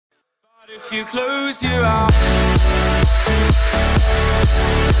If you close your eyes.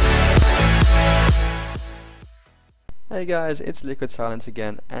 Hey guys, it's LiquidSilence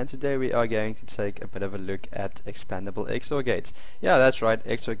again, and today we are going to take a bit of a look at expandable XOR gates. Yeah, that's right,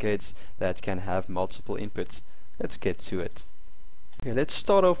 XOR gates that can have multiple inputs. Let's get to it. Okay, let's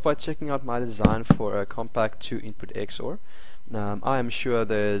start off by checking out my design for a compact 2-input XOR. I am sure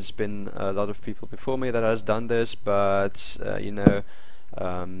there's been a lot of people before me that has done this, but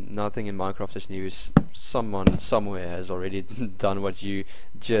nothing in Minecraft is new. Someone somewhere has already done what you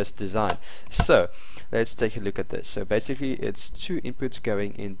just designed. So let's take a look at this. So basically it's two inputs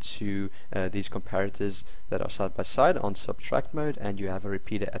going into these comparators that are side by side on subtract mode, and you have a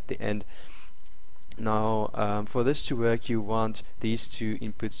repeater at the end. Now for this to work, you want these two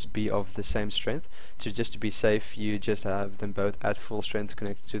inputs to be of the same strength. So just to be safe, you just have them both at full strength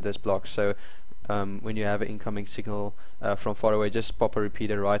connected to this block. So when you have an incoming signal from far away, just pop a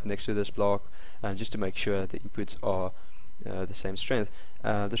repeater right next to this block, just to make sure the inputs are the same strength.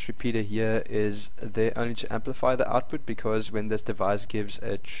 This repeater here is there only to amplify the output, because when this device gives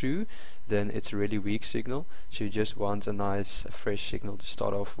a true, then it's a really weak signal, so you just want a nice fresh signal to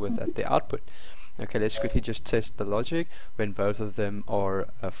start off with at the output. Okay, let's quickly just test the logic. When both of them are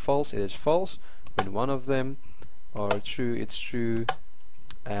false, it is false. When one of them are true, it's true.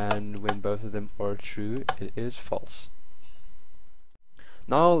 And when both of them are true, it is false.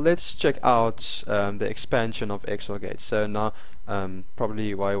 Now let's check out the expansion of XOR gates. So now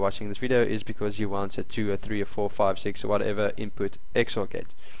probably why you're watching this video is because you want a 2, a 3, a 4, 5, 6 or whatever input XOR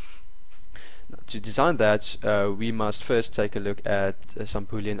gate. Now, to design that, we must first take a look at some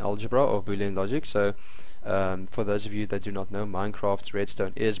Boolean algebra or Boolean logic. So for those of you that do not know, Minecraft's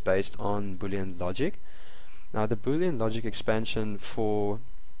Redstone is based on Boolean logic. Now the Boolean logic expansion for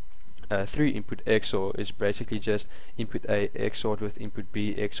 3-input XOR is basically just input A XORed with input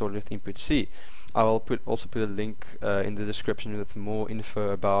B XORed with input C. I will also put a link in the description with more info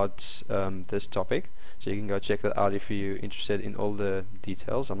about this topic, so you can go check that out if you're interested in all the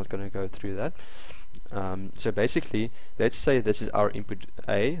details. I'm not going to go through that. So basically, let's say this is our input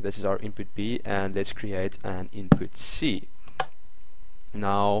A, this is our input B, and let's create an input C.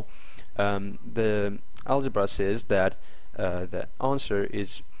 Now the algebra says that the answer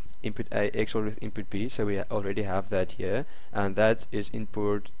is input A XORed with input B, so we already have that here, and that is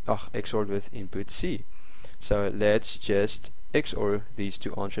XORed with input C. So let's just XOR these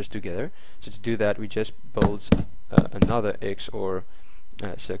two answers together. So to do that, we just build another XOR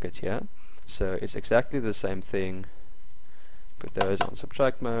circuit here. So it's exactly the same thing. Put those on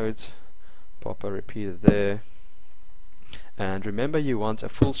subtract mode, pop a repeater there, and remember you want a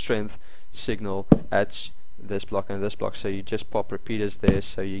full strength signal at this block and this block, so you just pop repeaters there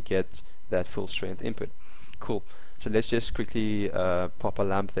so you get that full strength input. Cool. So let's just quickly pop a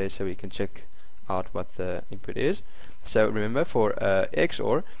lamp there so we can check out what the input is. So remember, for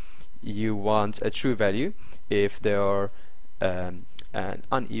XOR you want a true value if there are an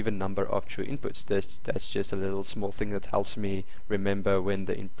uneven number of true inputs. That's just a little small thing that helps me remember when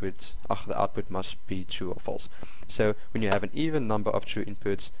the output must be true or false. So when you have an even number of true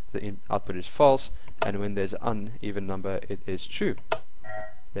inputs, the output is false, and when there's an uneven number, it is true.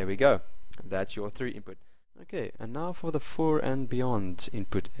 There we go. That's your 3 input. Okay, and now for the 4 and beyond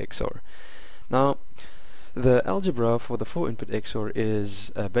input XOR. Now the algebra for the 4-input XOR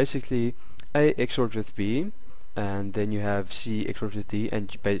is basically A XORed with B, and then you have C XORed with D,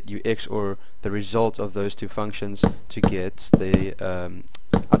 and you XOR the result of those two functions to get the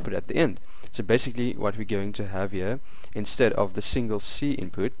output at the end. So basically what we're going to have here, instead of the single C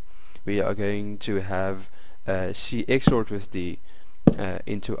input, we are going to have C XORed with D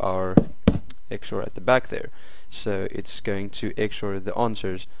into our XOR at the back there. So it's going to XOR the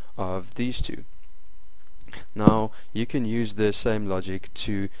answers of these two. Now you can use the same logic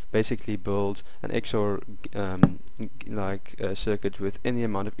to basically build an XOR circuit with any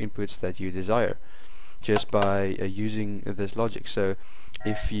amount of inputs that you desire, just by using this logic. So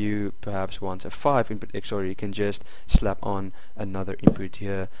if you perhaps want a 5-input XOR, you can just slap on another input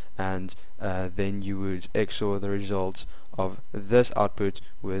here, and then you would XOR the results of this output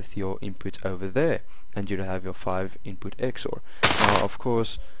with your input over there, and you'd have your 5-input XOR. Now of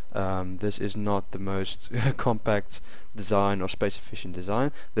course this is not the most compact design or space efficient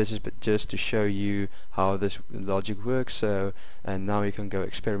design. This is just to show you how this logic works. So, and now you can go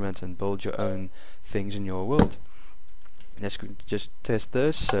experiment and build your own things in your world. Let's just test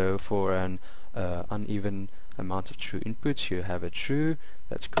this. So for an uneven amount of true inputs, you have a true,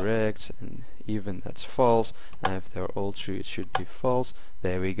 that's correct, and even, that's false, and if they're all true, it should be false.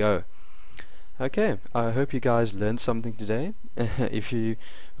 There we go. Okay, I hope you guys learned something today. If you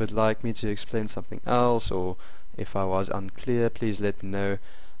would like me to explain something else, or if I was unclear, please let me know.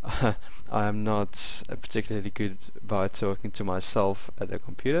 I am not particularly good by talking to myself at the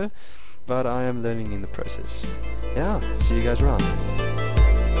computer, but I am learning in the process. Yeah, see you guys around.